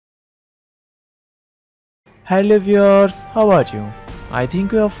Hello viewers, how are you? I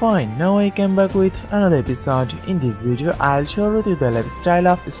think you are fine. Now I came back with another episode. In this video, I'll show you the lifestyle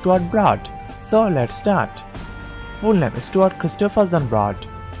of Stuart Broad. So let's start. Full name Stuart Christopher Broad.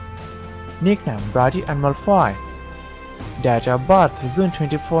 Nickname Brady and Malfoy. Date of birth June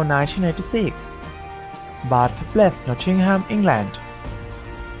 24, 1986. Birthplace Nottingham, England.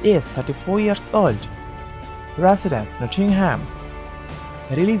 Age 34 years old. Residence Nottingham.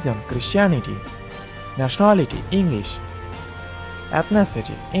 Religion Christianity. Nationality English.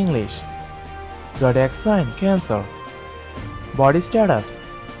 Ethnicity English. Zodiac sign Cancer. Body status.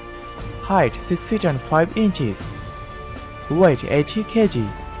 Height 6 feet and 5 inches. Weight 80 kg.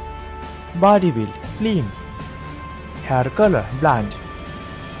 Body build slim. Hair color blonde.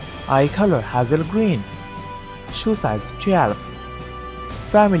 Eye color hazel green. Shoe size 12.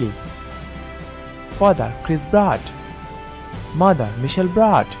 Family. Father Chris Broad. Mother Michelle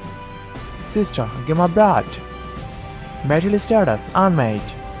Broad. Sister Gemma Broad. Marital status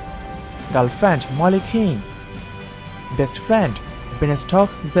unmarried. Girlfriend Molly King. Best friend Ben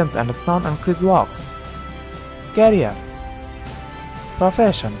Stokes, James Anderson and Chris Walks. Career.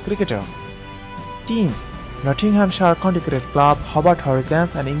 Profession cricketer. Teams Nottinghamshire County Cricket Club, Hobart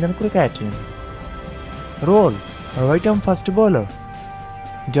Hurricanes and England cricket team. Role right-arm fast bowler.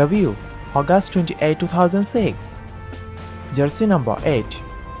 Debut August 28, 2006. Jersey number 8.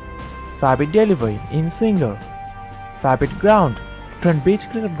 Favorite delivery in swinger. Favorite ground Trent Beach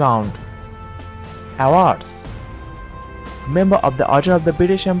Cricket Ground. Awards. Member of the Order of the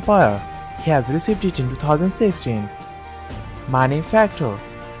British Empire. He has received it in 2016. Money factor.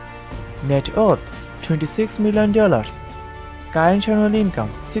 Net worth $26 million. Current annual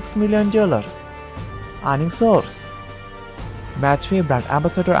income $6 million. Earning source. Match fee, brand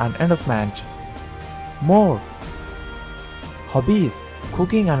ambassador and endorsement. More. Hobbies.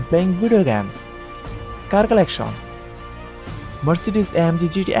 Cooking and playing video games. Car collection. Mercedes AMG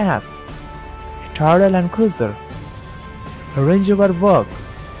GTS. Toyota Land Cruiser. Range Rover Vogue.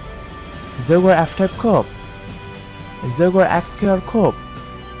 Jaguar F-Type Coupe. Jaguar XKR Coupe.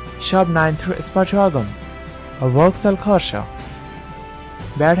 Sharp 93 Sportwagon. Vauxhall Corsa.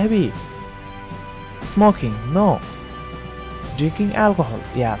 Bad habits. Smoking, no. Drinking alcohol,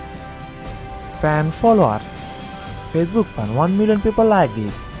 yes. Fan followers. Facebook fan 1 million people like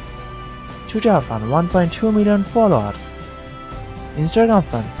this. Twitter fan 1.2 million followers. Instagram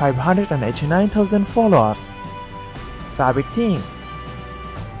fan 589,000 followers. Favorite things.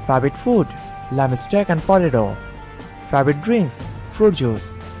 Favorite food lamb steak and potato. Favorite drinks fruit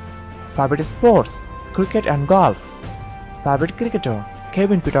juice. Favorite sports cricket and golf. Favorite cricketer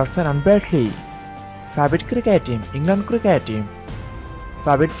Kevin Peterson and Brett Lee. Favorite cricket team England cricket team.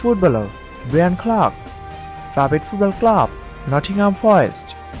 Favorite footballer Brian Clark. Favorite football club Nottingham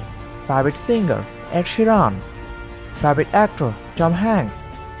Forest. Favorite singer Ed Sheeran. Favorite actor Tom Hanks.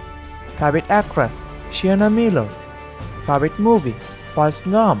 Favorite actress Sienna Miller. Favorite movie Forrest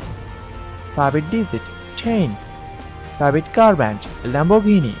Gump. Favorite digit 10. Favorite car brand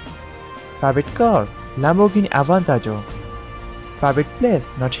Lamborghini. Favorite car Lamborghini Aventador. Favorite place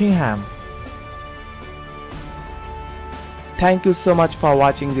Nottingham. Thank you so much for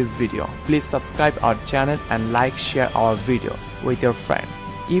watching this video. Please subscribe our channel and like, share our videos with your friends.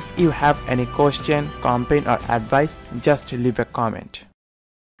 If you have any question, complaint or advice, just leave a comment.